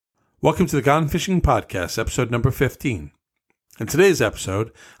Welcome to the Gone Fishing Podcast, episode number 15. In today's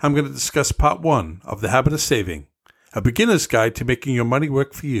episode, I'm going to discuss part 1 of The Habit of Saving, a beginner's guide to making your money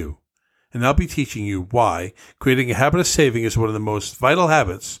work for you. And I'll be teaching you why creating a habit of saving is one of the most vital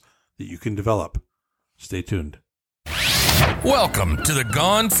habits that you can develop. Stay tuned. Welcome to the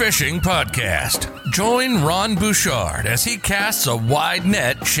Gone Fishing Podcast. Join Ron Bouchard as he casts a wide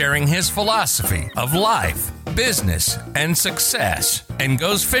net sharing his philosophy of life, business, and success, and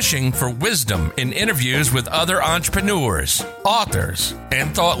goes fishing for wisdom in interviews with other entrepreneurs, authors,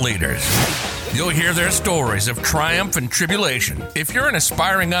 and thought leaders. You'll hear their stories of triumph and tribulation. If you're an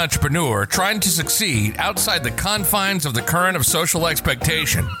aspiring entrepreneur trying to succeed outside the confines of the current of social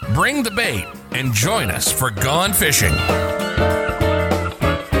expectation, bring the bait and join us for Gone Fishing.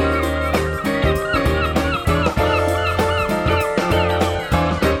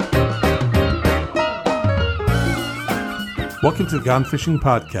 Welcome to the Gone Fishing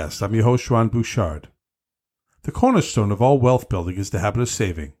Podcast. I'm your host, Ron Bouchard. The cornerstone of all wealth building is the habit of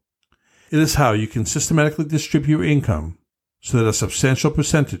saving. It is how you can systematically distribute your income so that a substantial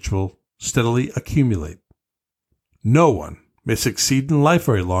percentage will steadily accumulate. No one may succeed in life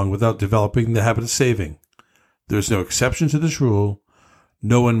very long without developing the habit of saving. There is no exception to this rule.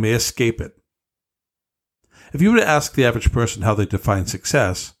 No one may escape it. If you were to ask the average person how they define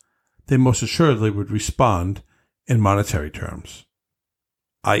success, they most assuredly would respond in monetary terms,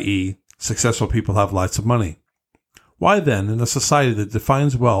 i.e., successful people have lots of money. Why then, in a society that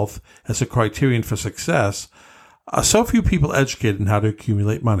defines wealth as a criterion for success, are so few people educated in how to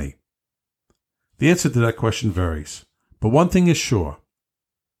accumulate money? The answer to that question varies, but one thing is sure.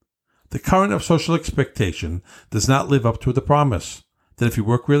 The current of social expectation does not live up to the promise that if you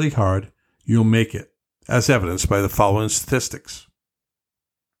work really hard, you'll make it, as evidenced by the following statistics.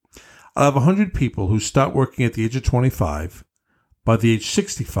 Out of 100 people who start working at the age of 25, by the age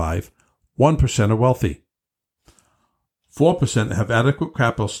 65, 1% are wealthy. 4% have adequate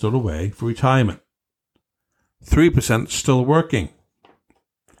capital stored away for retirement. 3% still working.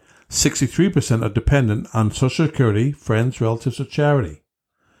 63% are dependent on Social Security, friends, relatives, or charity.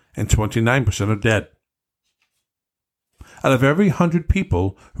 And 29% are dead. Out of every 100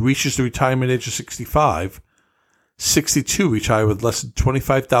 people who reaches the retirement age of 65, 62 retire with less than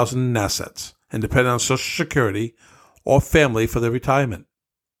 $25,000 in assets and depend on Social Security or family for their retirement.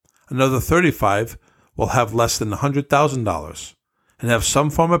 Another 35 will have less than $100,000 and have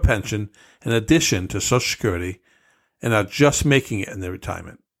some form of pension in addition to Social Security and are just making it in their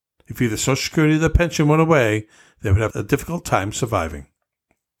retirement. If either Social Security or their pension went away, they would have a difficult time surviving.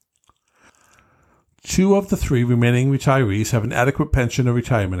 2 of the 3 remaining retirees have an adequate pension or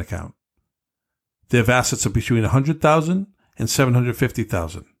retirement account. They have assets of between $100,000 and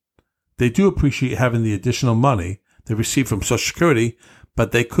 $750,000. They do appreciate having the additional money they receive from Social Security,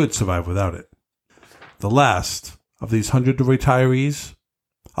 but they could survive without it. The last of these 100 retirees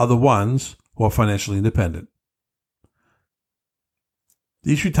are the ones who are financially independent.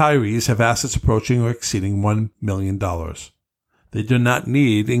 These retirees have assets approaching or exceeding $1 million. They do not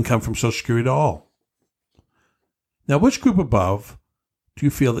need income from Social Security at all. Now, which group above do you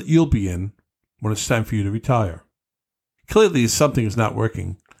feel that you'll be in when it's time for you to retire? Clearly, something is not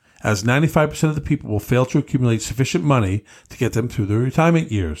working, as 95% of the people will fail to accumulate sufficient money to get them through their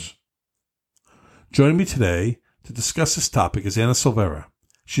retirement years. Joining me today to discuss this topic is Anna Silvera.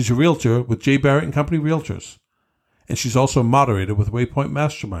 She's a realtor with J. Barrett & Company Realtors, and she's also a moderator with Waypoint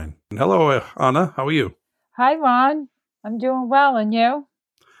Mastermind. Hello, Anna. How are you? Hi, Ron. I'm doing well, and you?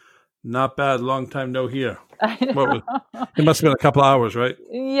 Not bad. Long time no hear. I know. It must have been a couple hours, right?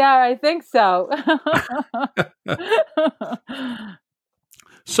 Yeah, I think so.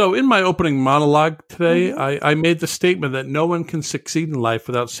 So in my opening monologue today, I made the statement that no one can succeed in life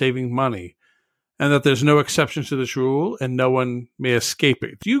without saving money, and that there's no exception to this rule, and no one may escape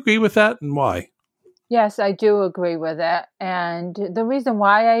it. Do you agree with that, and why? Yes, I do agree with it. And the reason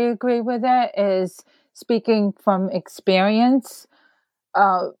why I agree with it is speaking from experience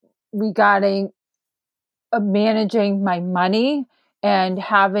regarding managing my money and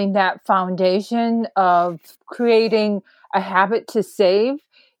having that foundation of creating a habit to save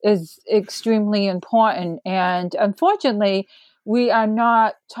is extremely important. And unfortunately, we are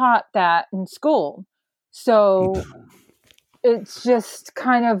not taught that in school. So it's just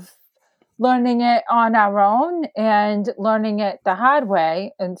kind of learning it on our own and learning it the hard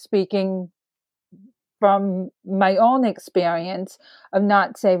way, and speaking from my own experience of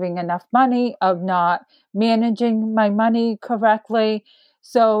not saving enough money, of not managing my money correctly.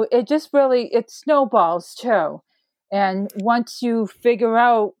 So it just really, it snowballs too. And once you figure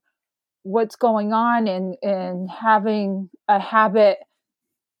out what's going on and having a habit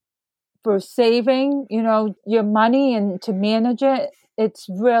for saving, your money and to manage it, it's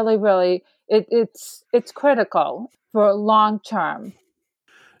really, really, it's critical for long term.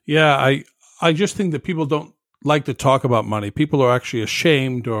 Yeah, I just think that people don't like to talk about money. People are actually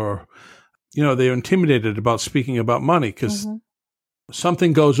ashamed or, they're intimidated about speaking about money because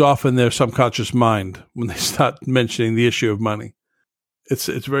something goes off in their subconscious mind when they start mentioning the issue of money. It's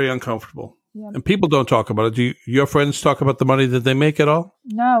very uncomfortable. Yep. And people don't talk about it. Do your friends talk about the money that they make at all?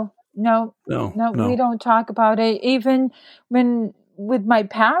 No, we don't talk about it. Even when with my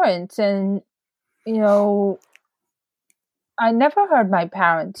parents, and I never heard my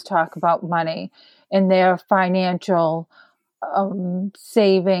parents talk about money and their financial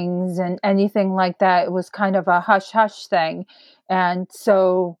savings and anything like that. It was kind of a hush-hush thing. And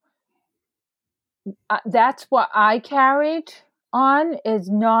so that's what I carried on, is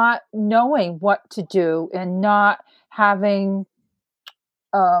not knowing what to do and not having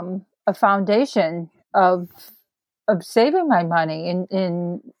a foundation of saving my money and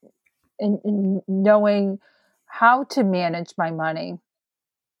in knowing how to manage my money.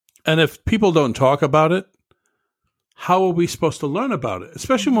 And if people don't talk about it, how are we supposed to learn about it?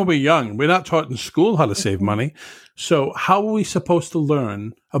 Especially when we're young. We're not taught in school how to save money. So how are we supposed to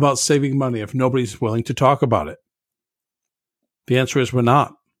learn about saving money if nobody's willing to talk about it? The answer is we're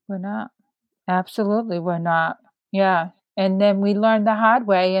not. We're not. Absolutely, we're not. Yeah. And then we learn the hard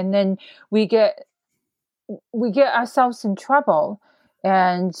way, and then we get ourselves in trouble.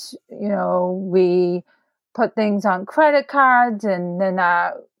 And, we put things on credit cards, and then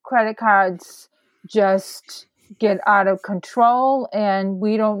our credit cards just get out of control and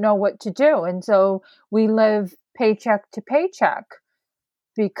we don't know what to do. And so we live paycheck to paycheck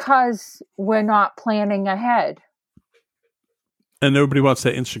because we're not planning ahead. And everybody wants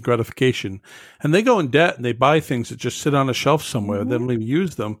that instant gratification. And they go in debt and they buy things that just sit on a shelf somewhere. They don't even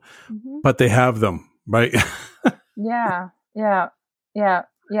use them, but they have them, right? Yeah.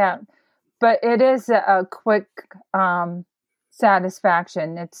 But it is a quick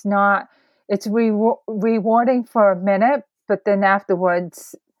satisfaction. It's rewarding for a minute, but then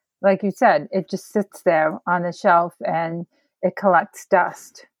afterwards, like you said, it just sits there on the shelf and it collects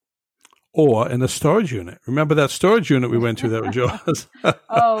dust. Or in a storage unit. Remember that storage unit we went to that was yours?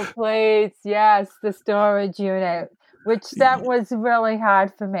 Oh, please. Yes, the storage unit, which that was really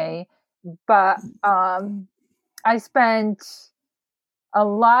hard for me. But I spent a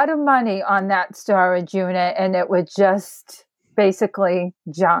lot of money on that storage unit, and it was just basically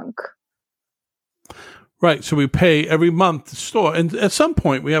junk. Right. So we pay every month to store. And at some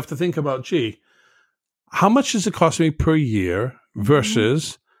point, we have to think about, how much does it cost me per year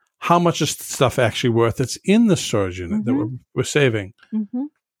versus how much is stuff actually worth that's in the storage unit that we're saving?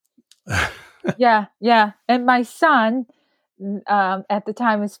 Yeah. And my son, at the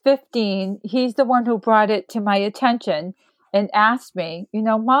time, was 15. He's the one who brought it to my attention and asked me,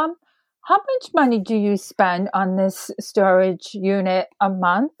 Mom, how much money do you spend on this storage unit a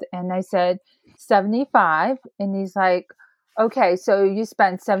month? And I said, $75. And he's like, okay, so you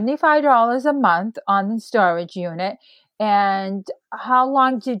spend $75 a month on the storage unit. And how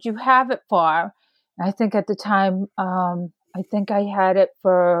long did you have it for? And I think at the time, I think I had it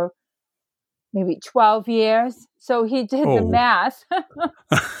for maybe 12 years. So he did the math.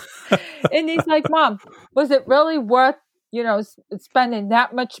 And he's like, Mom, was it really worth, spending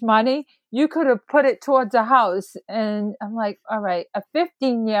that much money? You could have put it towards a house. And I'm like, all right, a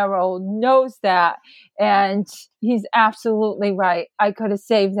 15-year-old knows that. And he's absolutely right. I could have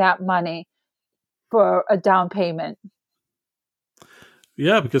saved that money for a down payment.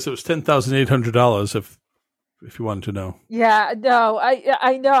 Yeah, because it was $10,800 if you wanted to know. Yeah, no,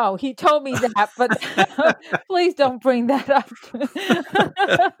 I know. He told me that, but please don't bring that up.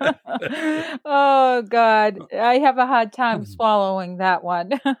 Oh, God. I have a hard time swallowing that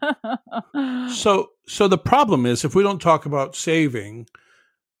one. So the problem is, if we don't talk about saving,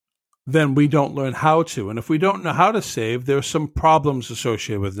 then we don't learn how to. And if we don't know how to save, there are some problems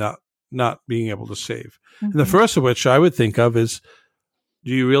associated with not being able to save. And the first of which I would think of is,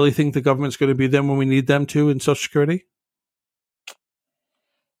 do you really think the government's going to be there when we need them to in Social Security?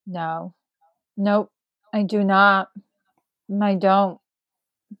 No. Nope. I do not. I don't.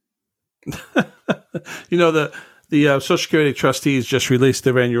 The Social Security trustees just released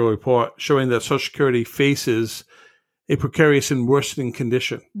their annual report showing that Social Security faces a precarious and worsening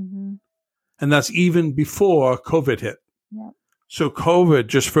condition. And that's even before COVID hit. Yep. So COVID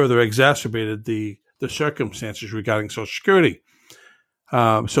just further exacerbated the circumstances regarding Social Security.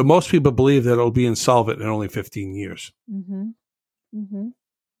 So most people believe that it'll be insolvent in only 15 years.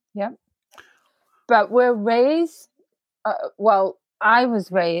 Yep. But we're raised, I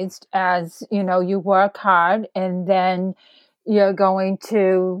was raised as, you work hard and then you're going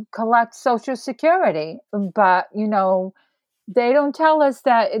to collect Social Security. But, they don't tell us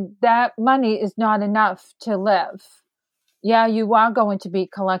that that money is not enough to live. Yeah, you are going to be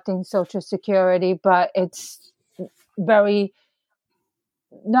collecting Social Security, but it's very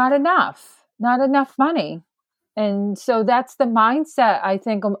not enough money. And so that's the mindset. I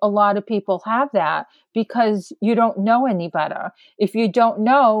think a lot of people have that because you don't know any better. If you don't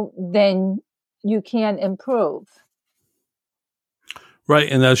know, then you can't improve. Right.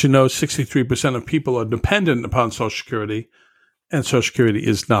 And as you know, 63% of people are dependent upon Social Security, and Social Security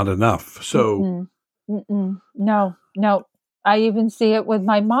is not enough. So, No. I even see it with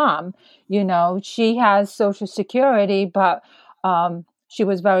my mom. She has Social Security, but she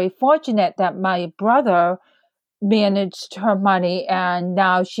was very fortunate that my brother managed her money, and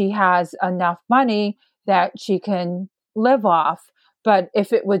now she has enough money that she can live off. But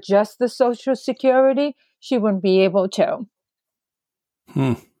if it was just the Social Security, she wouldn't be able to.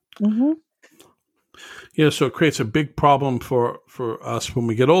 Yeah, so it creates a big problem for us when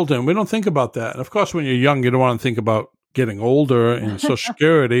we get older, and we don't think about that. And of course, when you're young, you don't want to think about getting older and Social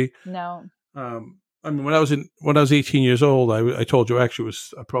Security. No. When I was 18 years old, I told you, actually it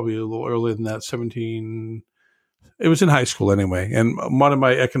was probably a little earlier than that, 17. It was in high school anyway, and one of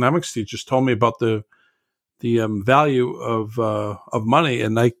my economics teachers told me about the value of money,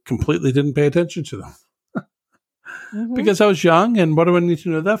 and I completely didn't pay attention to them because I was young. And what do I need to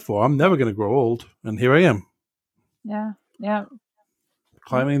know that for? I'm never going to grow old, and here I am. Yeah,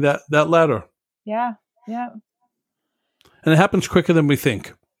 climbing that ladder. Yeah. And it happens quicker than we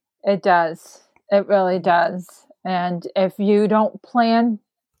think. It does. It really does. And if you don't plan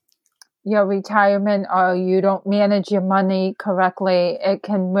your retirement or you don't manage your money correctly, it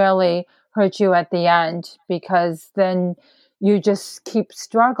can really hurt you at the end, because then you just keep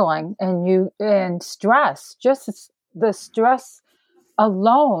struggling and stress. Just the stress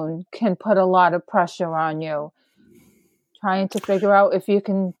alone can put a lot of pressure on you. Trying to figure out if you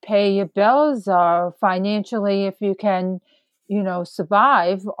can pay your bills, or financially if you can,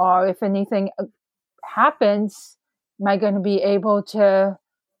 survive, or if anything happens, am I going to be able to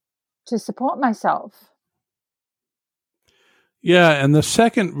support myself? Yeah, and the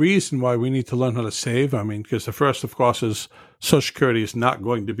second reason why we need to learn how to save, because the first, of course, is Social Security is not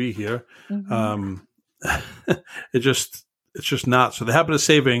going to be here. It's just not. So the habit of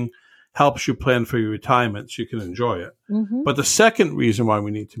saving helps you plan for your retirement so you can enjoy it. But the second reason why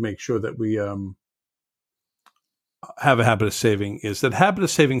we need to make sure that we have a habit of saving is that habit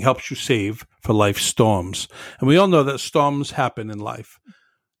of saving helps you save for life's storms. And we all know that storms happen in life.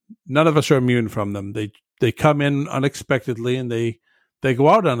 None of us are immune from them. They come in unexpectedly and they go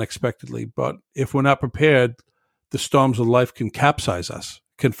out unexpectedly. But if we're not prepared, the storms of life can capsize us,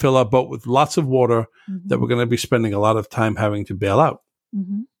 can fill our boat with lots of water that we're going to be spending a lot of time having to bail out.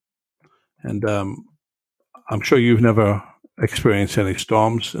 And I'm sure you've never experienced any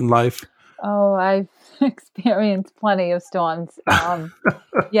storms in life. Oh, I've experienced plenty of storms.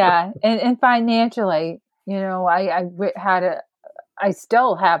 Yeah, and financially, I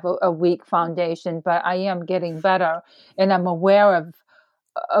still have a weak foundation, but I am getting better, and I'm aware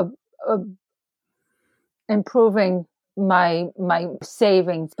of improving my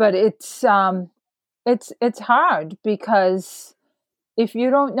savings. But it's hard, because if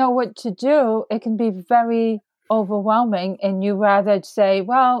you don't know what to do, it can be very overwhelming, and you rather say,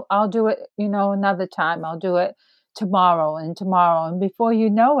 well, I'll do it, another time. I'll do it tomorrow. And before you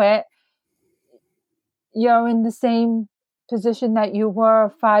know it, you're in the same position that you were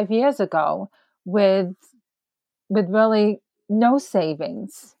 5 years ago with really no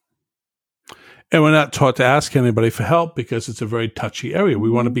savings. And we're not taught to ask anybody for help because it's a very touchy area. We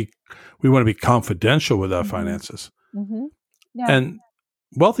want to be confidential with our finances. Yeah. And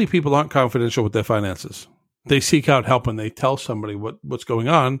wealthy people aren't confidential with their finances. They seek out help and they tell somebody what's going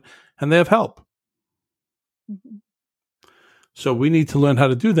on, and they have help. So we need to learn how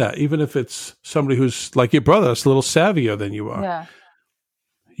to do that, even if it's somebody who's like your brother, it's a little savvier than you are. Yeah.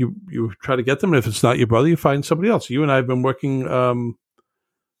 You try to get them, and if it's not your brother, you find somebody else. You and I have been working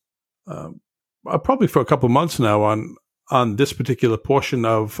probably for a couple of months now on this particular portion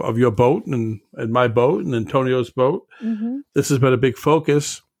of your boat and my boat and Antonio's boat. This has been a big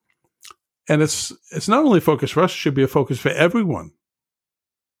focus. And it's not only a focus for us, it should be a focus for everyone.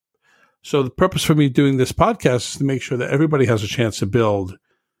 So the purpose for me doing this podcast is to make sure that everybody has a chance to build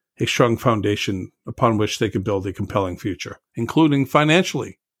a strong foundation upon which they can build a compelling future, including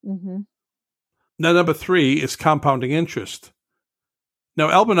financially. Now, number 3 is compounding interest. Now,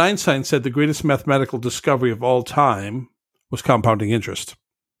 Albert Einstein said the greatest mathematical discovery of all time was compounding interest.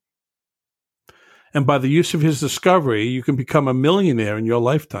 And by the use of his discovery, you can become a millionaire in your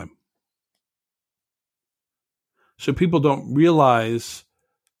lifetime. So people don't realize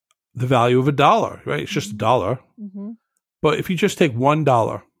the value of $1, right? It's just $1. Mm-hmm. But if you just take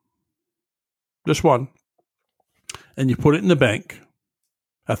 $1, just one, and you put it in the bank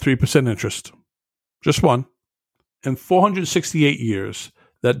at 3% interest, just one, in 468 years,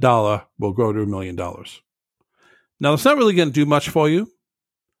 that dollar will grow to $1 million. Now, it's not really going to do much for you,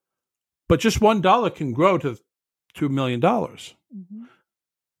 but just $1 can grow to $1 million. Mm-hmm.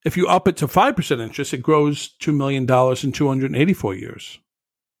 If you up it to 5% interest, it grows to $1 million in 284 years.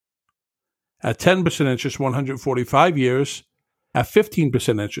 At 10% interest, 145 years. At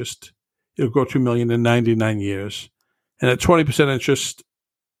 15% interest, it'll grow to $1 million in 99 years. And at 20% interest,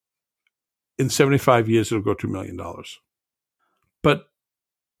 in 75 years, it'll go to $1 million. But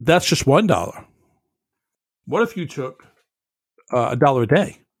that's just $1. What if you took $1 a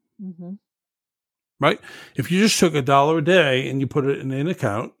day? Mm-hmm. Right? If you just took $1 a day and you put it in an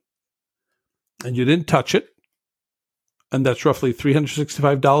account and you didn't touch it, and that's roughly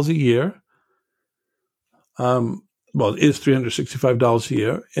 $365 a year. Well, it is $365 a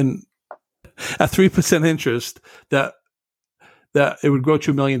year. And at 3% interest, that it would grow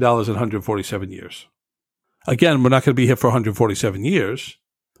to $1 million in 147 years. Again, we're not going to be here for 147 years,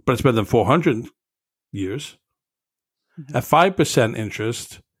 but it's better than 400 years. Mm-hmm. At 5%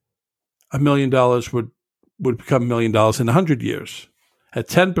 interest, $1 million would become $1 million in 100 years. At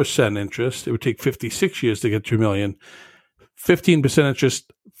 10% interest, it would take 56 years to get to $1 million. 15%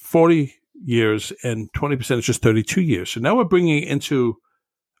 interest, 40 years, and 20% interest, 32 years. So now we're bringing it into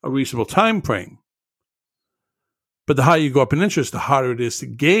a reasonable time frame. But the higher you go up in interest, the harder it is to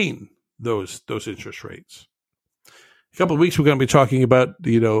gain those interest rates. A couple of weeks, we're going to be talking about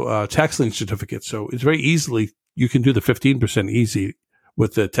tax lien certificates. So it's very easily, you can do the 15% easy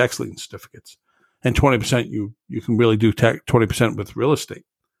with the tax lien certificates. And 20%, you can really do 20% with real estate.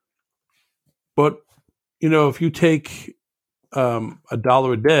 But, if you take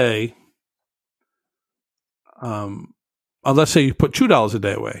 $1 a day, let's say you put $2 a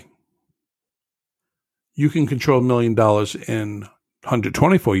day away, you can control $1 million in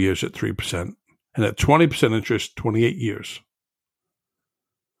 124 years at 3%, and at 20% interest, 28 years.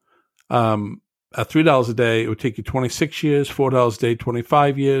 At $3 a day, it would take you 26 years, $4 a day,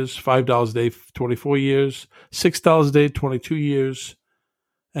 25 years, $5 a day, 24 years, $6 a day, 22 years,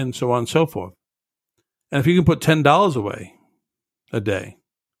 and so on and so forth. And if you can put $10 away a day,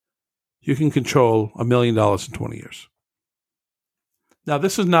 you can control $1 million in 20 years. Now,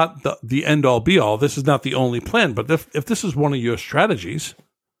 this is not the end-all, be-all. This is not the only plan. But if this is one of your strategies,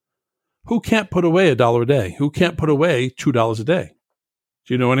 who can't put away $1 a day? Who can't put away $2 a day?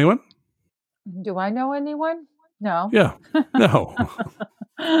 Do you know anyone? Do I know anyone? No. Yeah. No.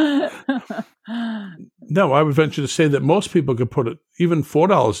 No, I would venture to say that most people could put even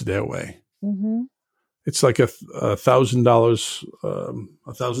 $4 a day away. Mm-hmm. It's like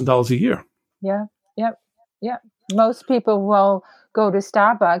 $1,000 a year. Yeah. Yep. Most people will go to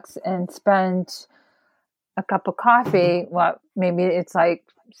Starbucks and spend a cup of coffee. Maybe it's like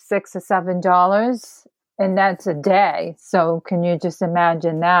 $6 or $7, and that's a day. So can you just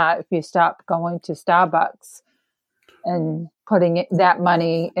imagine that if you stop going to Starbucks and putting that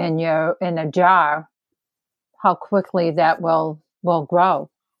money in a jar, how quickly that will grow?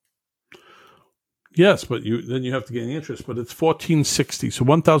 Yes, but then you have to gain the interest. But it's $1,460, so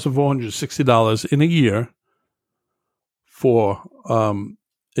 $1,460 in a year for, and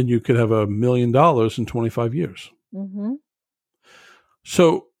you could have $1 million in 25 years. Mm-hmm.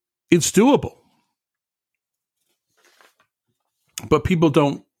 So it's doable, but people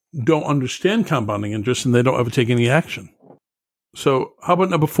don't understand compounding interest, and they don't ever take any action. So how about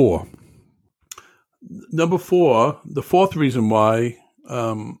number 4? Number 4, the fourth reason why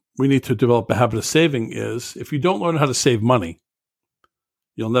we need to develop a habit of saving is if you don't learn how to save money,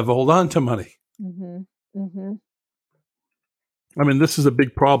 you'll never hold on to money. Mm-hmm. Mm-hmm. I mean, this is a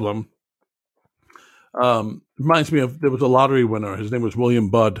big problem. Reminds me of, there was a lottery winner. His name was William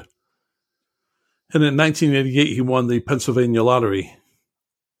Budd. And in 1988, he won the Pennsylvania lottery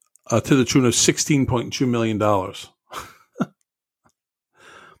to the tune of $16.2 million.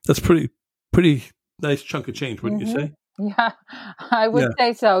 That's pretty nice chunk of change, wouldn't you say? Yeah, I would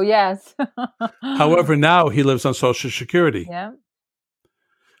say so, yes. However, now he lives on Social Security. Yeah.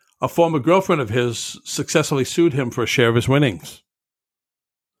 A former girlfriend of his successfully sued him for a share of his winnings.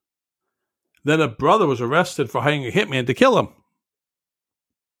 Then a brother was arrested for hiring a hitman to kill him.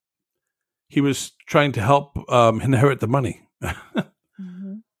 He was trying to help inherit the money.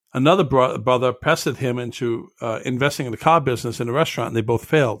 Mm-hmm. Another brother pestered him into investing in the car business in a restaurant, and they both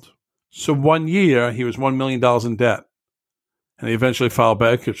failed. So 1 year, he was $1 million in debt. And he eventually filed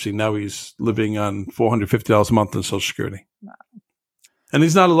bankruptcy. Now he's living on $450 a month in Social Security. Wow. And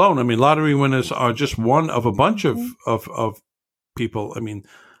he's not alone. I mean, lottery winners are just one of a bunch of people. I mean,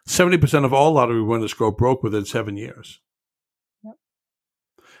 70% of all lottery winners go broke within 7 years. Yep.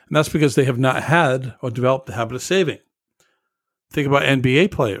 And that's because they have not had or developed the habit of saving. Think about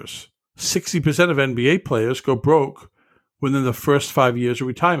NBA players. 60% of NBA players go broke within the first 5 years of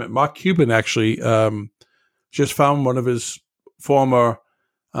retirement. Mark Cuban actually just found one of his former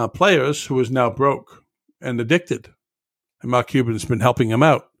players who is now broke and addicted. And Mark Cuban's been helping him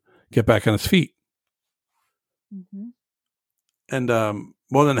out get back on his feet. Mm-hmm. And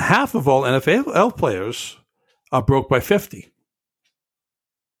more than half of all NFL players are broke by 50.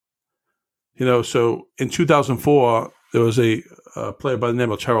 You know, so in 2004, there was a player by the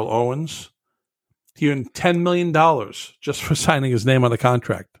name of Terrell Owens. He earned $10 million just for signing his name on the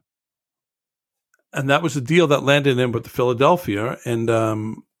contract. And that was the deal that landed him with the Philadelphia. And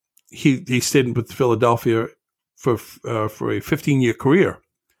he stayed with Philadelphia for a 15-year career.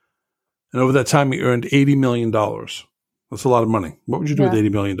 And over that time, he earned $80 million. That's a lot of money. What would you do with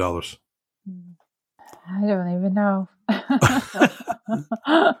 $80 million? I don't even know.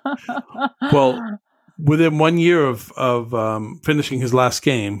 Well, within 1 year of finishing his last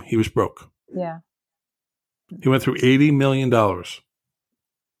game, he was broke. Yeah. He went through $80 million.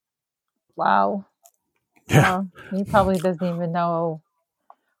 Wow. Yeah. Well, he probably doesn't even know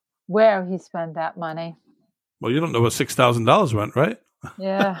where he spent that money. Well, you don't know where $6,000 went, right?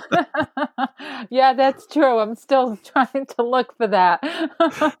 Yeah. Yeah, that's true. I'm still trying to look for that.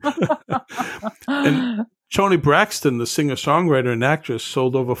 And Toni Braxton, the singer-songwriter and actress,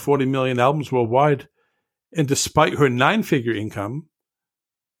 sold over 40 million albums worldwide. And despite her 9-figure income,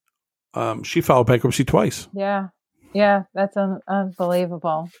 she filed bankruptcy twice. Yeah. Yeah, that's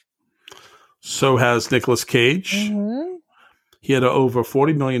unbelievable. So has Nicolas Cage. Mm-hmm. He had over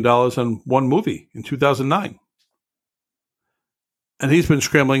 $40 million on one movie in 2009. And he's been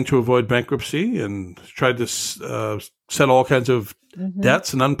scrambling to avoid bankruptcy and tried to settle all kinds of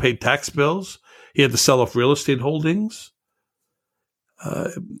debts and unpaid tax bills. He had to sell off real estate holdings.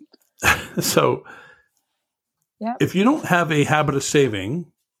 So if you don't have a habit of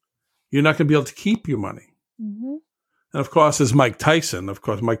saving, you're not going to be able to keep your money. Mm-hmm. And of course, there's Mike Tyson. Of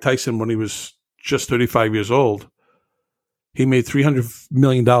course, Mike Tyson, when he was just 35 years old, he made $300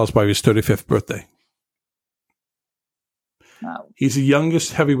 million by his 35th birthday. Wow. He's the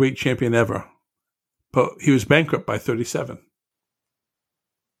youngest heavyweight champion ever, but he was bankrupt by 37.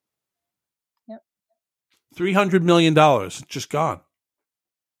 Yep. $300 million, just gone.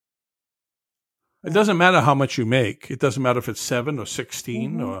 It doesn't matter how much you make. It doesn't matter if it's 7 or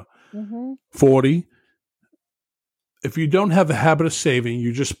 16 or 40. If you don't have a habit of saving,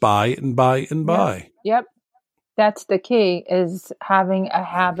 you just buy and buy and buy. Yep. That's the key, is having a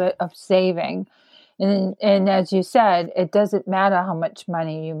habit of saving. And as you said, it doesn't matter how much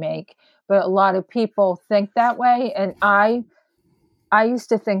money you make, but a lot of people think that way. And I used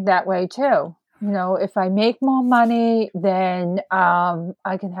to think that way too. You know, if I make more money, then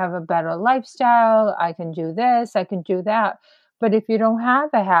I can have a better lifestyle. I can do this, I can do that. But if you don't have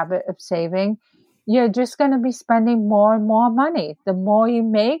a habit of saving, you're just going to be spending more and more money. The more you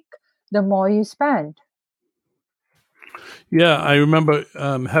make, the more you spend. Yeah, I remember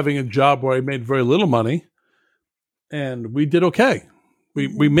having a job where I made very little money, and we did okay.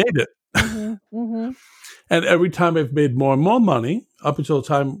 We made it. Mm-hmm. Mm-hmm. And every time I've made more and more money, up until the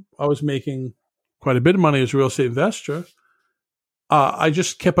time I was making quite a bit of money as a real estate investor, I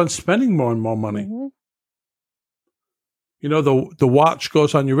just kept on spending more and more money. Mm-hmm. You know, the watch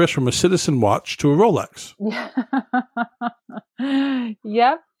goes on your wrist from a Citizen watch to a Rolex. Yeah.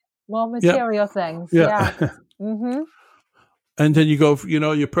 Yep. More material things. Yeah. Mm-hmm. And then you go, you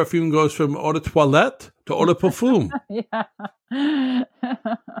know, your perfume goes from eau de toilette to eau de parfum. Yeah.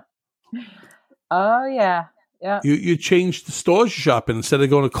 Oh, yeah. Yeah. You change the stores you shop in. Instead of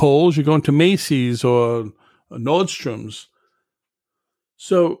going to Kohl's, you're going to Macy's or Nordstrom's.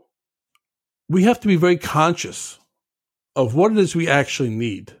 So we have to be very conscious of what it is we actually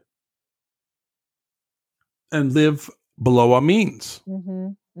need and live below our means. Mm-hmm.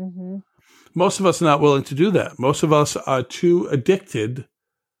 Mm-hmm. Most of us are not willing to do that. Most of us are too addicted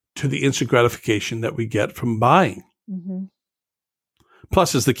to the instant gratification that we get from buying. Mm-hmm.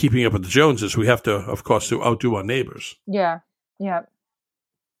 Plus, as the keeping up with the Joneses, we have to, of course, to outdo our neighbors. Yeah, yeah.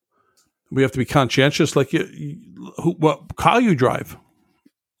 We have to be conscientious, like what car you drive,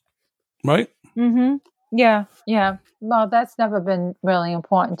 right? Mm-hmm. Yeah, yeah. Well, that's never been really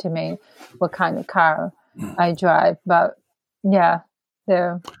important to me, what kind of car I drive. But yeah,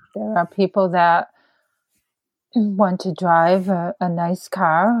 there are people that want to drive a nice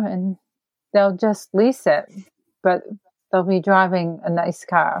car and they'll just lease it, but they'll be driving a nice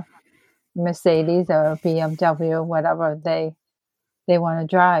car, Mercedes or BMW, whatever they want to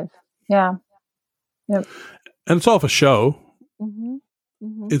drive. Yeah. Yep. And it's all for show. Mm-hmm.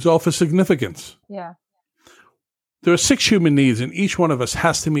 Mm-hmm. It's all for significance. Yeah. There are 6 human needs, and each one of us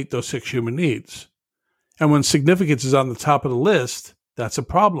has to meet those 6 human needs. And when significance is on the top of the list, that's a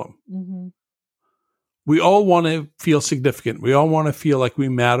problem. Mm-hmm. We all want to feel significant. We all want to feel like we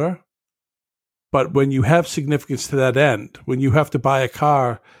matter. But when you have significance to that end, when you have to buy a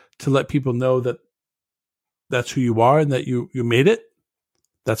car to let people know that that's who you are and that you made it,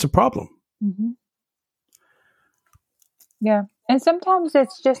 that's a problem. Mm-hmm. Yeah. And sometimes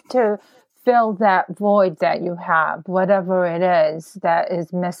it's just to fill that void that you have, whatever it is that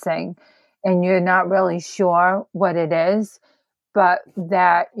is missing, and you're not really sure what it is, but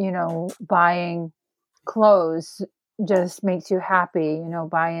that, buying clothes just makes you happy,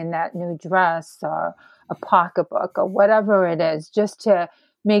 buying that new dress or a pocketbook or whatever it is, just to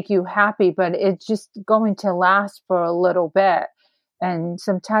make you happy, but it's just going to last for a little bit. And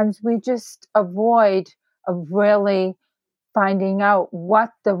sometimes we just avoid of really finding out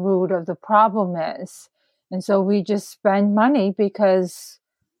what the root of the problem is. And so we just spend money because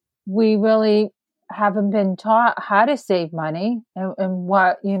we really haven't been taught how to save money and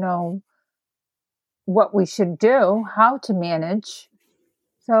what we should do, how to manage.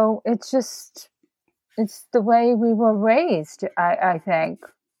 So it's the way we were raised, I think.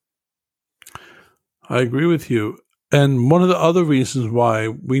 I agree with you. And one of the other reasons why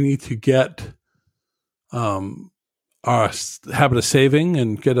we need to get our habit of saving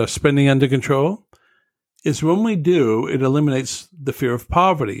and get our spending under control is when we do, it eliminates the fear of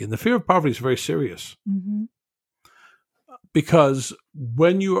poverty. And the fear of poverty is very serious. Mm-hmm. Because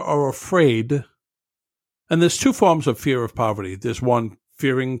when you are afraid, and there's 2 forms of fear of poverty. There's one,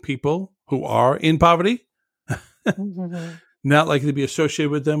 fearing people who are in poverty, Mm-hmm. not likely to be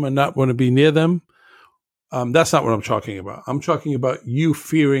associated with them or not want to be near them. That's not what I'm talking about. I'm talking about you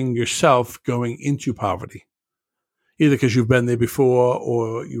fearing yourself going into poverty, either because you've been there before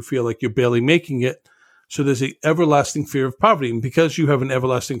or you feel like you're barely making it. So there's an everlasting fear of poverty. And because you have an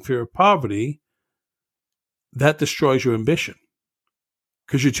everlasting fear of poverty, that destroys your ambition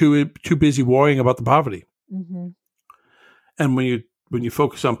because you're too busy worrying about the poverty. Mm-hmm. And when you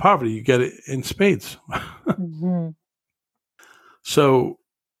focus on poverty, you get it in spades. Mm-hmm. So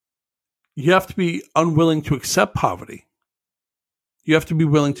you have to be unwilling to accept poverty. You have to be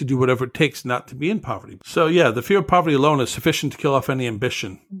willing to do whatever it takes not to be in poverty. So yeah, the fear of poverty alone is sufficient to kill off any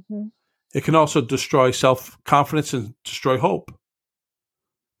ambition. Mm-hmm. It can also destroy self-confidence and destroy hope.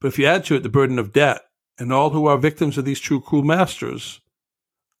 But if you add to it the burden of debt, and all who are victims of these true cruel masters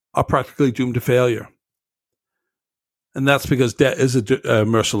are practically doomed to failure. And that's because debt is a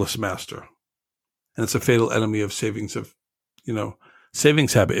merciless master. And it's a fatal enemy of savings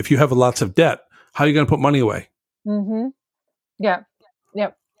habit. If you have lots of debt, how are you going to put money away? Mm-hmm. Yeah.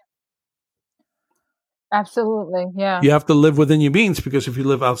 Yep. Absolutely. Yeah. You have to live within your means, because if you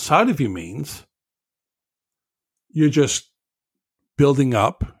live outside of your means, you're just building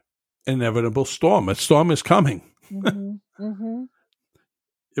up an inevitable storm. A storm is coming. Mm-hmm. Mm-hmm.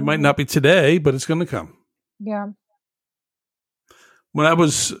 It might not be today, but it's going to come. Yeah. When I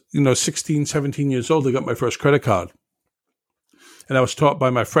was, 16, 17 years old, I got my first credit card. And I was taught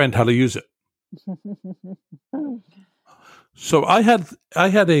by my friend how to use it. So I had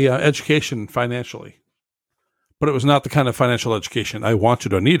a education financially, but it was not the kind of financial education I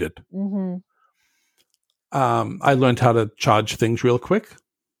wanted or needed. Mm-hmm. I learned how to charge things real quick.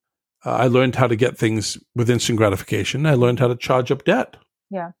 I learned how to get things with instant gratification. I learned how to charge up debt.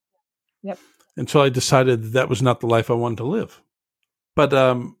 Yeah. Yep. Until I decided that was not the life I wanted to live. But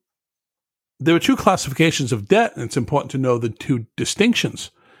there are 2 classifications of debt, and it's important to know the 2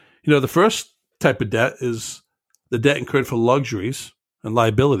 distinctions. The first type of debt is the debt incurred for luxuries and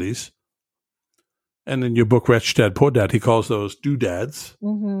liabilities. And in your book, Rich Dad, Poor Dad, he calls those doodads.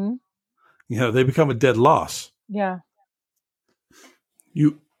 Mm-hmm. They become a dead loss. Yeah.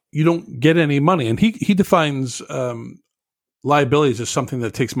 You don't get any money. And he defines liabilities as something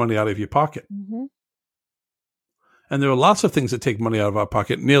that takes money out of your pocket. Mm-hmm. And there are lots of things that take money out of our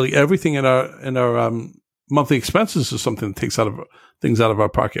pocket. Nearly everything in our monthly expenses is something that takes things out of our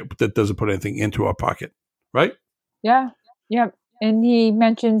pocket, but that doesn't put anything into our pocket, right? Yeah. Yep. And he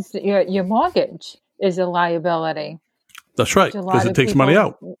mentions that your mortgage is a liability. That's right, because it takes money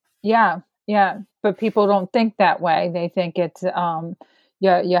out. Yeah. Yeah. But people don't think that way. They think it's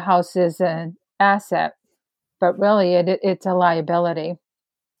your house is an asset, but really it's a liability.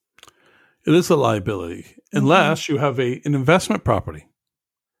 It is a liability unless you have an investment property.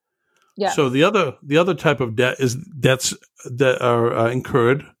 Yeah. So the other type of debt is debts that are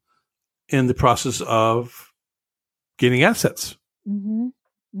incurred in the process of gaining assets. Mm-hmm.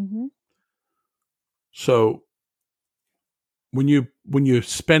 Mm-hmm. So when you're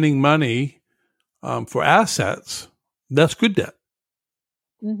spending money for assets, that's good debt.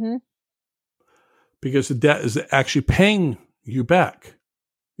 Mm-hmm. Because the debt is actually paying you back.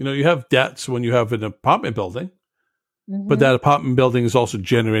 You have debts when you have an apartment building, but that apartment building is also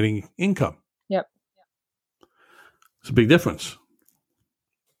generating income. Yep. It's a big difference.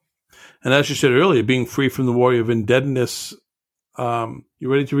 And as you said earlier, being free from the worry of indebtedness, you're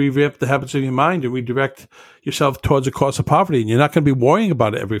ready to revamp the habits of your mind and redirect yourself towards a course of poverty. And you're not going to be worrying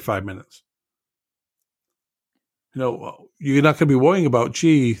about it every 5 minutes. You're not going to be worrying about,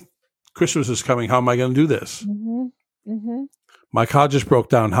 gee, Christmas is coming. How am I going to do this? Mm-hmm. Mm-hmm. My car just broke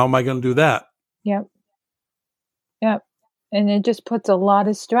down. How am I going to do that? Yep. Yep. And it just puts a lot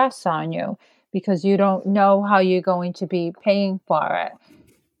of stress on you because you don't know how you're going to be paying for it.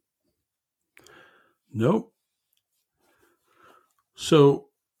 Nope. So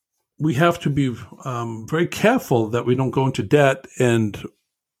we have to be very careful that we don't go into debt, and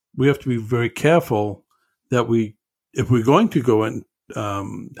we have to be very careful that if we're going to go and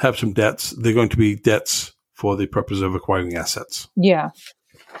have some debts, they're going to be debts for the purpose of acquiring assets. Yeah.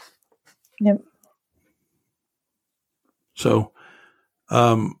 Yep. So,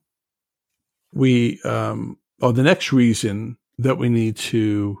 the next reason that we need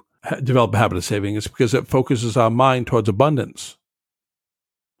to develop a habit of saving is because it focuses our mind towards abundance.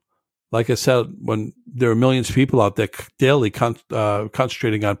 Like I said, when there are millions of people out there daily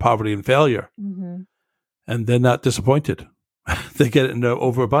concentrating on poverty and failure, and they're not disappointed, they get it into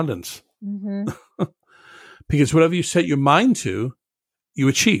overabundance. Because whatever you set your mind to, you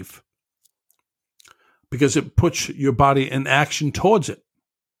achieve. Because it puts your body in action towards it.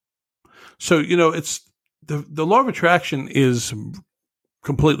 So, it's the law of attraction is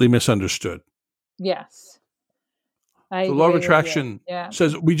completely misunderstood. Yes. The law of attraction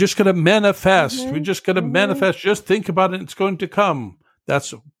says we just got to manifest. We just got to manifest. Just think about it. It's going to come.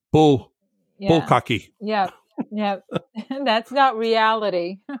 That's bull cocky. Yeah. Yeah. That's not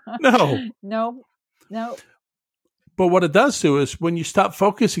reality. No. No. But what it does do is when you stop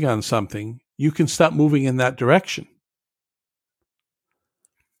focusing on something, you can stop moving in that direction.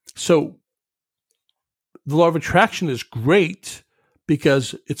 So the law of attraction is great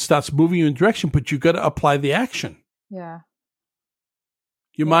because it starts moving you in direction, but you got to apply the action. Yeah.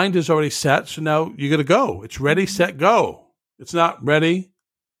 Your mind is already set, so now you got to go. It's ready, set, go. It's not ready.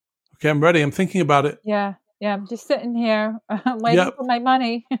 Okay, I'm ready. I'm thinking about it. Yeah. Yeah. I'm just sitting here waiting for my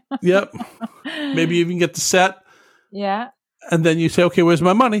money. Yep. Maybe you even get the set. Yeah. And then you say, okay, where's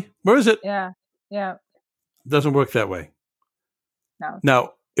my money? Where is it? Yeah. Yeah. It doesn't work that way. No.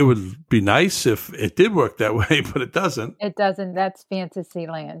 Now, it would be nice if it did work that way, but it doesn't. It doesn't. That's fantasy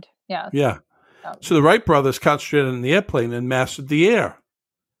land. Yeah. Yeah. So the Wright brothers concentrated on the airplane and mastered the air.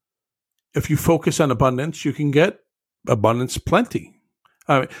 If you focus on abundance, you can get abundance plenty.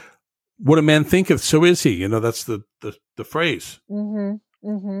 What a man thinketh, so is he. That's the phrase.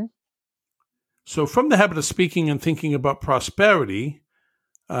 So from the habit of speaking and thinking about prosperity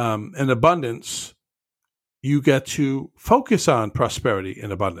and abundance, you get to focus on prosperity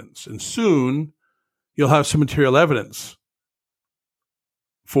and abundance. And soon you'll have some material evidence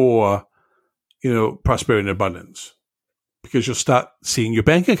for, prosperity and abundance, because you'll start seeing your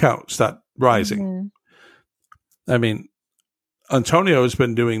bank account start rising. I mean, Antonio has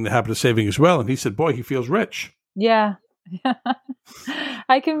been doing the habit of saving as well. And he said, boy, he feels rich. Yeah.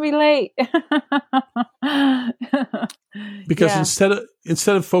 I can relate. Because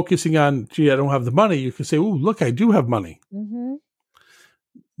instead of focusing on, gee, I don't have the money, you can say, oh, look, I do have money.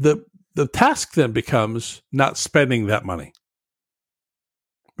 The task then becomes not spending that money,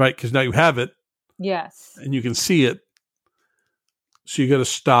 right? Because now you have it. Yes. And you can see it. So you got to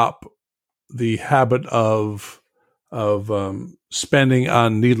stop the habit of spending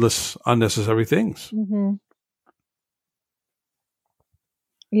on needless, unnecessary things.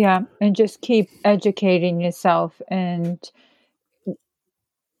 Yeah, and just keep educating yourself and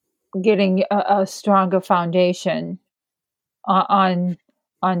getting a stronger foundation on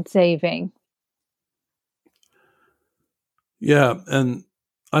saving. Yeah, and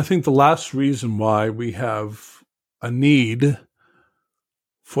I think the last reason why we have a need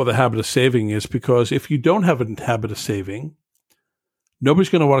for the habit of saving is because if you don't have a habit of saving, nobody's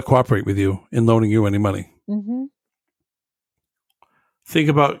going to want to cooperate with you in loaning you any money. Mm-hmm. Think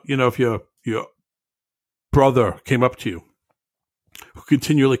about, if your brother came up to you who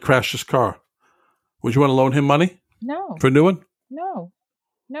continually crashed his car. Would you want to loan him money? No. For a new one? No.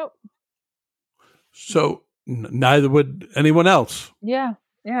 Nope. So neither would anyone else. Yeah.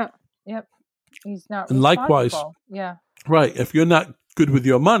 Yep. He's not And likewise, yeah. Right. If you're not good with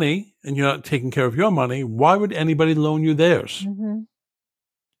your money and you're not taking care of your money, why would anybody loan you theirs? Mm-hmm.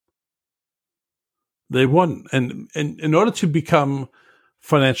 They wouldn't. And in order to become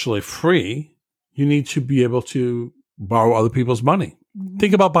financially free, you need to be able to borrow other people's money. Mm-hmm.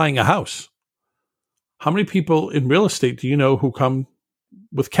 Think about buying a house. How many people in real estate do you know who come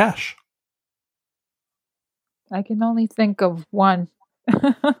with cash? I can only think of one.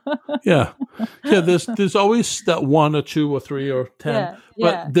 Yeah. There's always that 1 or 2 or 3 or 10.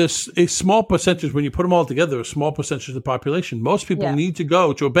 But there's a small percentage, when you put them all together, a small percentage of the population. Most people need to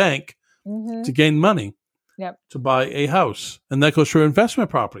go to a bank to gain money to buy a house. And that goes for investment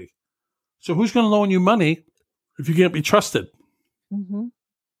property. So who's going to loan you money if you can't be trusted? Mm-hmm.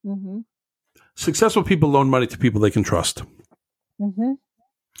 Mm-hmm. Successful people loan money to people they can trust. Mm-hmm.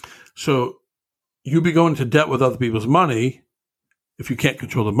 So you be going into debt with other people's money. If you can't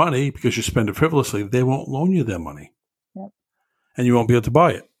control the money because you spend it frivolously, they won't loan you their money. Yep. And you won't be able to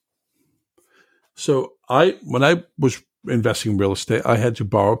buy it. So when I was investing in real estate, I had to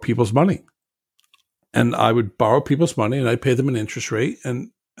borrow people's money. And I would borrow people's money and I'd pay them an interest rate.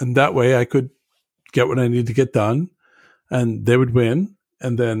 And that way I could get what I needed to get done. And they would win.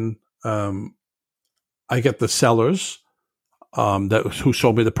 And then I get the sellers who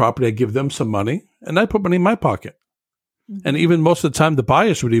sold me the property. I give them some money and I put money in my pocket. Mm-hmm. And even most of the time, the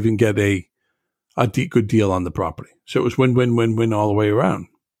buyers would even get a good deal on the property. So it was win-win-win-win all the way around.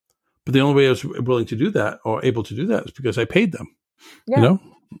 But the only way I was willing to do that or able to do that is because I paid them. Yeah.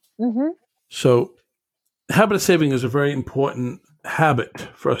 Mm-hmm. So habit of saving is a very important habit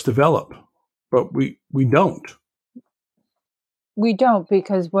for us to develop, but we don't. We don't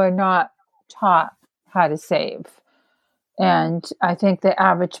because we're not taught how to save. And I think the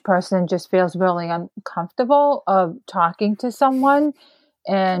average person just feels really uncomfortable of talking to someone,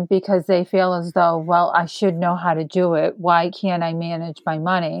 and because they feel as though, well, I should know how to do it. Why can't I manage my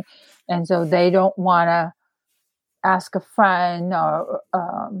money? And so they don't want to ask a friend or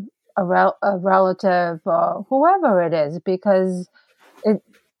a relative or whoever it is, because it,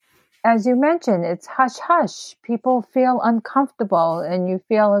 as you mentioned, it's hush hush. People feel uncomfortable, and you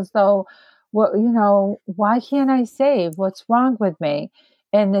feel as though, well, why can't I save? What's wrong with me?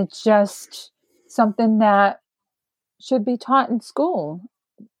 And it's just something that should be taught in school.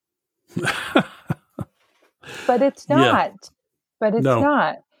 But it's not. Yeah. But it's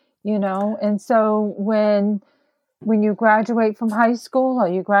not, And so when you graduate from high school or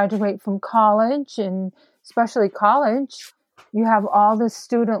you graduate from college, and especially college, you have all the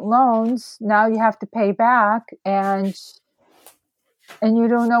student loans. Now you have to pay back, and you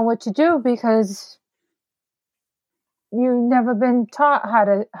don't know what to do because you've never been taught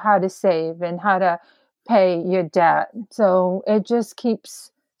how to save and how to pay your debt. So it just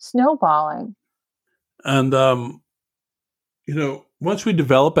keeps snowballing. And once we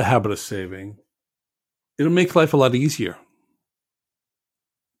develop a habit of saving, it'll make life a lot easier.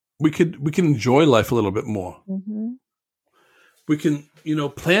 We can enjoy life a little bit more. Mm-hmm. We can,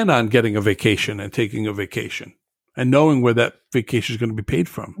 plan on getting a vacation and taking a vacation and knowing where that vacation is going to be paid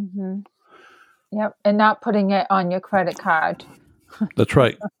from. Mm-hmm. Yep. And not putting it on your credit card. That's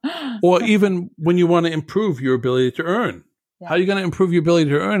right. Or even when you want to improve your ability to earn. Yeah. How are you going to improve your ability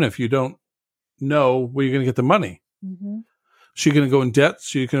to earn if you don't know where you're going to get the money? Mm-hmm. So you're going to go in debt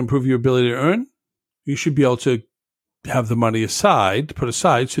so you can improve your ability to earn? You should be able to have the money put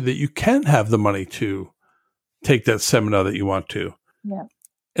aside so that you can have the money to take that seminar that you want to. Yeah.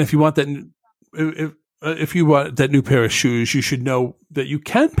 And if you want if you want that new pair of shoes, you should know that you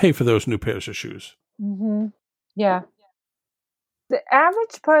can pay for those new pairs of shoes. Mm-hmm. Yeah. The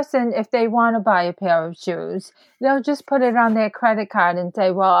average person, if they want to buy a pair of shoes, they'll just put it on their credit card and say,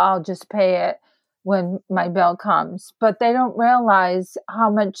 well, I'll just pay it when my bill comes. But they don't realize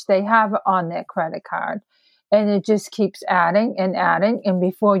how much they have on their credit card. And it just keeps adding and adding. And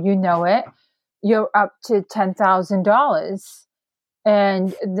before you know it, you're up to $10,000.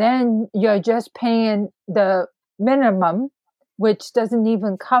 And then you're just paying the minimum, which doesn't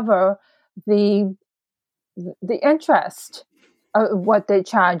even cover the interest of what they're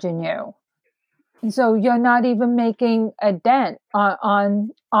charging you. And so you're not even making a dent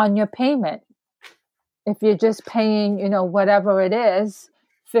on your payment. If you're just paying, whatever it is,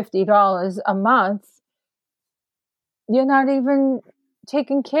 $50 a month, you're not even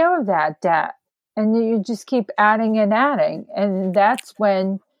taking care of that debt. And you just keep adding and adding. And that's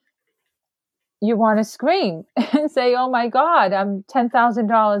when you want to scream and say, oh my God, I'm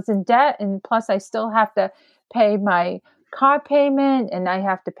 $10,000 in debt. And plus I still have to pay my car payment, and I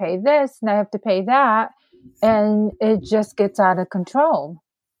have to pay this, and I have to pay that. And it just gets out of control.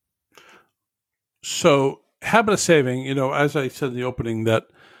 So habit of saving, as I said in the opening, that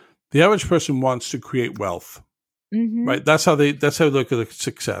the average person wants to create wealth, right? That's how they look at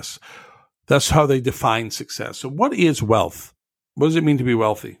success. That's how they define success. So what is wealth? What does it mean to be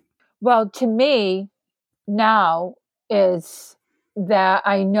wealthy? Well, to me now is that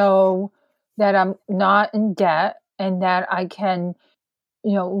I know that I'm not in debt and that I can,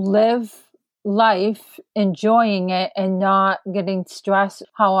 live life enjoying it and not getting stressed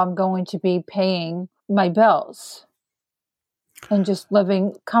how I'm going to be paying my bills and just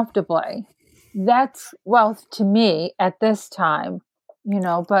living comfortably. That's wealth to me at this time,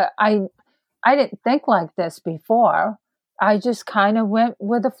 but I didn't think like this before. I just kind of went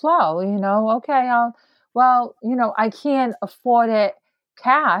with the flow, okay, I can't afford it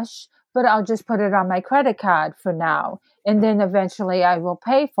cash, but I'll just put it on my credit card for now. And then eventually I will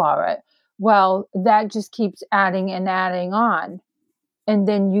pay for it. Well, that just keeps adding and adding on. And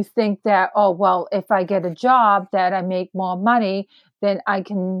then you think that, if I get a job that I make more money, then I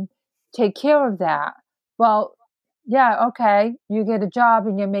can take care of that. Well, yeah, okay, you get a job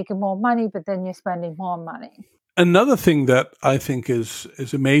and you're making more money, but then you're spending more money. Another thing that I think is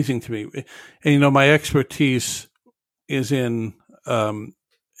amazing to me, and my expertise is in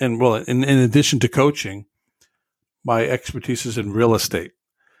addition to coaching, my expertise is in real estate,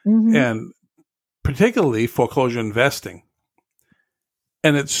 and particularly foreclosure investing.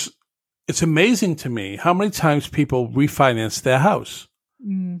 And it's amazing to me how many times people refinance their house.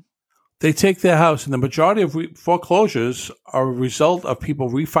 They take their house, and the majority of foreclosures are a result of people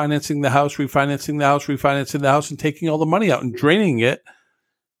refinancing the house, and taking all the money out and draining it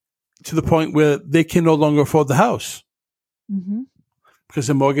to the point where they can no longer afford the house because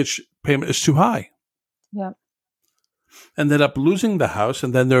the mortgage payment is too high. Yep. And end up losing the house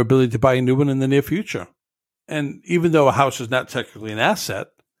and then their ability to buy a new one in the near future. And even though a house is not technically an asset,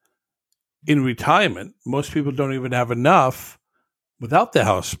 in retirement, most people don't even have enough without their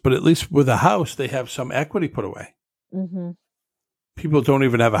house, but at least with a house, they have some equity put away. People don't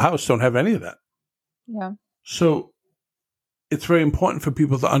even have a house, don't have any of that. Yeah. So it's very important for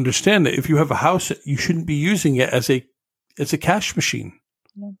people to understand that if you have a house, you shouldn't be using it as a cash machine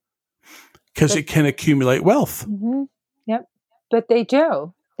because it can accumulate wealth. Yep. But they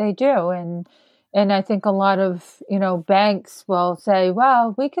do. And I think a lot of, banks will say,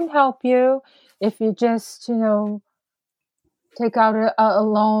 well, we can help you if you just, take out a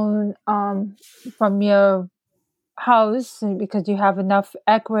loan from your house because you have enough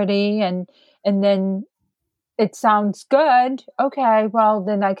equity and then it sounds good. Okay, well,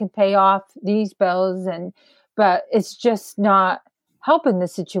 then I can pay off these bills. But it's just not helping the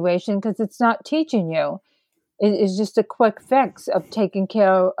situation because it's not teaching you. It's just a quick fix of taking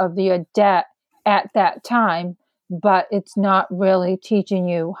care of your debt at that time, but it's not really teaching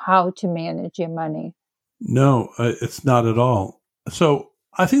you how to manage your money. No, it's not at all. So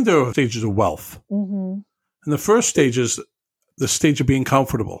I think there are stages of wealth. And the first stage is the stage of being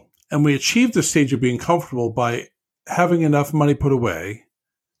comfortable. And we achieve the stage of being comfortable by having enough money put away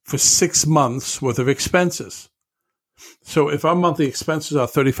for 6 months worth of expenses. So if our monthly expenses are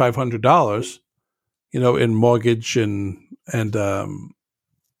 $3,500, in mortgage and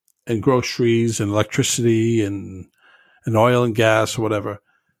groceries and electricity and oil and gas or whatever,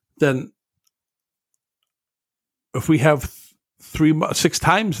 then if we have 6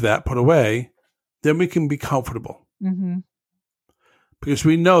 times that put away, then we can be comfortable. Because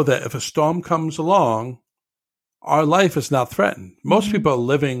we know that if a storm comes along, our life is not threatened. Most people are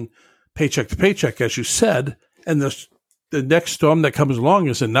living paycheck to paycheck, as you said, and the next storm that comes along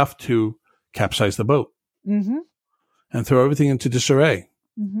is enough to capsize the boat and throw everything into disarray.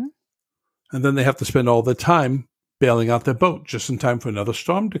 And then they have to spend all their time bailing out their boat just in time for another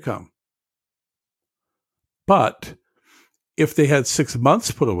storm to come. But if they had 6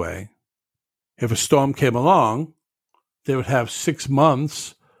 months put away, if a storm came along, they would have 6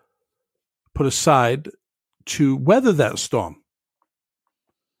 months put aside to weather that storm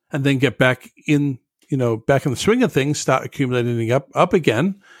and then get back in the swing of things, start accumulating up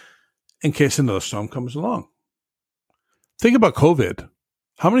again in case another storm comes along. Think about COVID.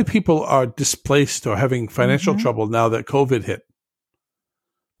 How many people are displaced or having financial trouble now that COVID hit?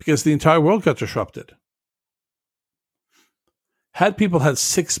 Because the entire world got disrupted. Had people had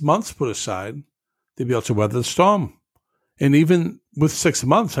 6 months put aside, they'd be able to weather the storm And even with 6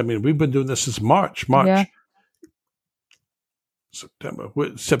 months, I mean, we've been doing this since March, Yeah.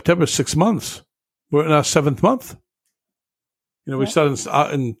 September, 6 months. We're in our 7th month. You know, we started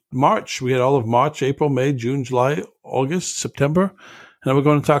in March. We had all of March, April, May, June, July, August, September, and now we're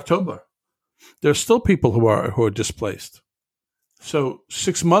going into October. There are still people who are displaced. So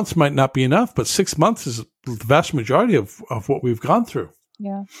 6 months might not be enough, but 6 months is the vast majority of what we've gone through.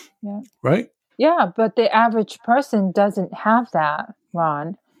 Yeah. Yeah. Right? Yeah, but the average person doesn't have that,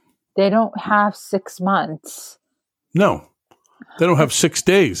 Ron. They don't have 6 months. No, they don't have 6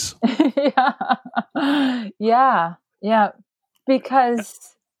 days. Yeah.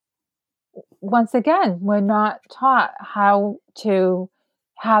 Because once again, we're not taught how to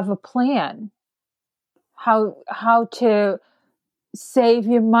have a plan, how to save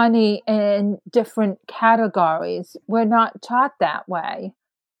your money in different categories. We're not taught that way.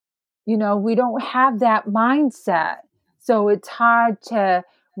 You know, we don't have that mindset. So it's hard to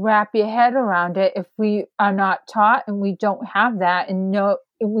wrap your head around it if we are not taught and we don't have that and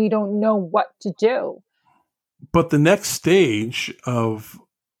we don't know what to do. But the next stage of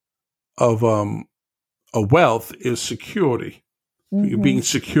a wealth is security. Mm-hmm. You're being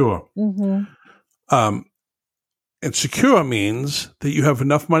secure. Mm-hmm. And secure means that you have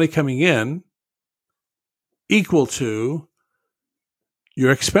enough money coming in equal to your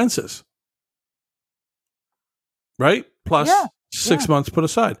expenses, right? Plus 6 months put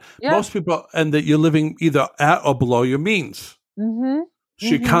aside. Yeah. Most people, and that you're living either at or below your means. Mm-hmm. So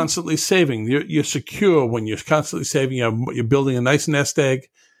you're constantly saving. You're secure when you're constantly saving. You're building a nice nest egg,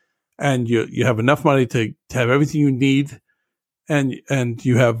 and you have enough money to have everything you need, and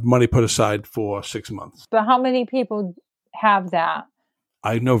you have money put aside for 6 months. But how many people have that?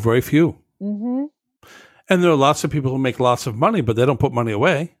 I know very few. Mm-hmm. And there are lots of people who make lots of money, but they don't put money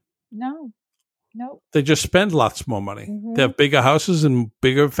away. No. They just spend lots more money. Mm-hmm. They have bigger houses and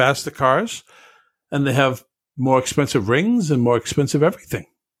bigger, faster cars, and they have more expensive rings and more expensive everything.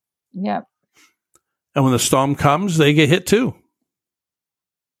 Yep. And when the storm comes, they get hit too.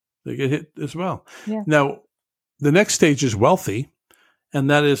 They get hit as well. Yeah. Now, the next stage is wealthy, and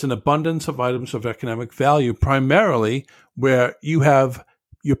that is an abundance of items of economic value, primarily where you have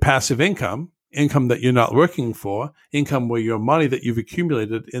your passive income that you're not working for, income where your money that you've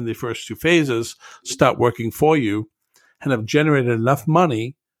accumulated in the first 2 phases start working for you and have generated enough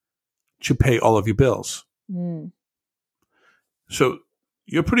money to pay all of your bills. Mm. So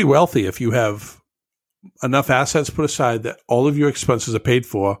you're pretty wealthy if you have enough assets put aside that all of your expenses are paid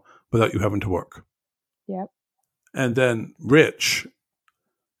for without you having to work. Yep. And then rich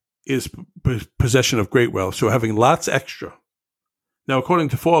is possession of great wealth. So having lots extra. Now, according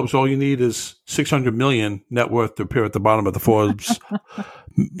to Forbes, all you need is 600 million net worth to appear at the bottom of the Forbes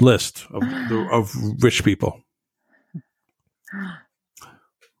list of rich people.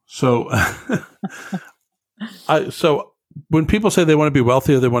 So, so when people say they want to be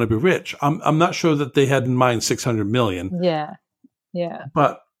wealthy or they want to be rich, I'm not sure that they had in mind 600 million. Yeah.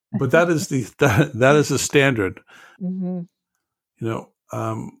 But that is that is the standard. Mm-hmm. You know,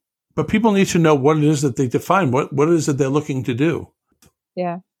 but people need to know what it is that they define. What it is that they're looking to do.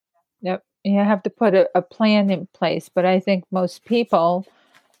 Yeah. Yep. You have to put a plan in place, but I think most people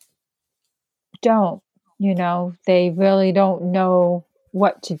don't. You know, they really don't know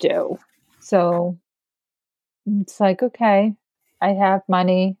what to do. So it's like, okay, I have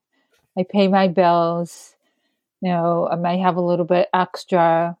money, I pay my bills, you know, I might have a little bit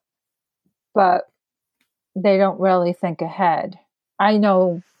extra, but they don't really think ahead. I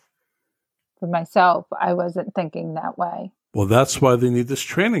know for myself, I wasn't thinking that way. Well, that's why they need this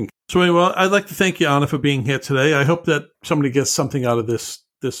training. So anyway, I'd like to thank you, Anna, for being here today. I hope that somebody gets something out of this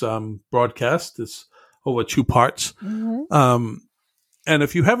broadcast. It's over 2 parts. Mm-hmm. And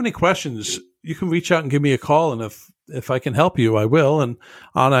if you have any questions, you can reach out and give me a call. And if I can help you, I will. And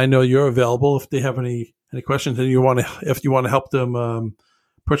Anna, I know you're available if they have any questions and if you want to help them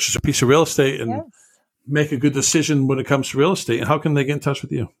purchase a piece of real estate and make a good decision when it comes to real estate. And how can they get in touch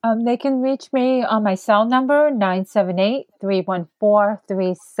with you? They can reach me on my cell number,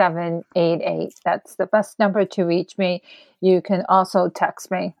 978-314-3788. That's the best number to reach me. You can also text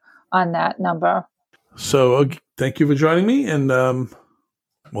me on that number. So thank you for joining me, and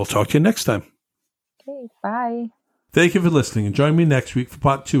we'll talk to you next time. Okay, bye. Thank you for listening, and join me next week for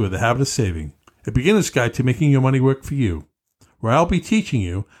part 2 of The Habit of Saving, a beginner's guide to making your money work for you, where I'll be teaching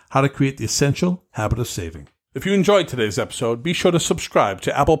you how to create the essential habit of saving. If you enjoyed today's episode, be sure to subscribe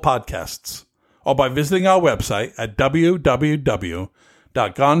to Apple Podcasts or by visiting our website at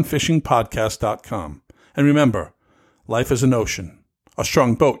www.gonefishingpodcast.com. And remember, life is an ocean, a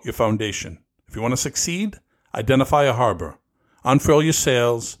strong boat your foundation. If you want to succeed, Identify a harbor. Unfurl your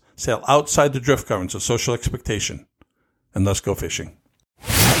sails. Sail outside the drift currents of social expectation. And let's go fishing.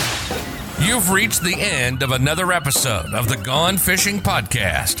 You've reached the end of another episode of the Gone Fishing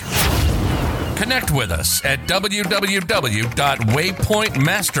Podcast. Connect with us at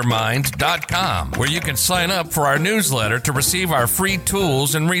www.waypointmastermind.com, where you can sign up for our newsletter to receive our free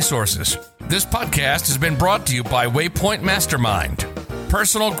tools and resources. This podcast has been brought to you by Waypoint Mastermind.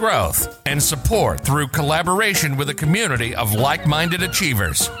 Personal growth and support through collaboration with a community of like-minded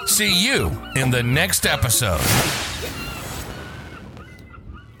achievers. See you in the next episode.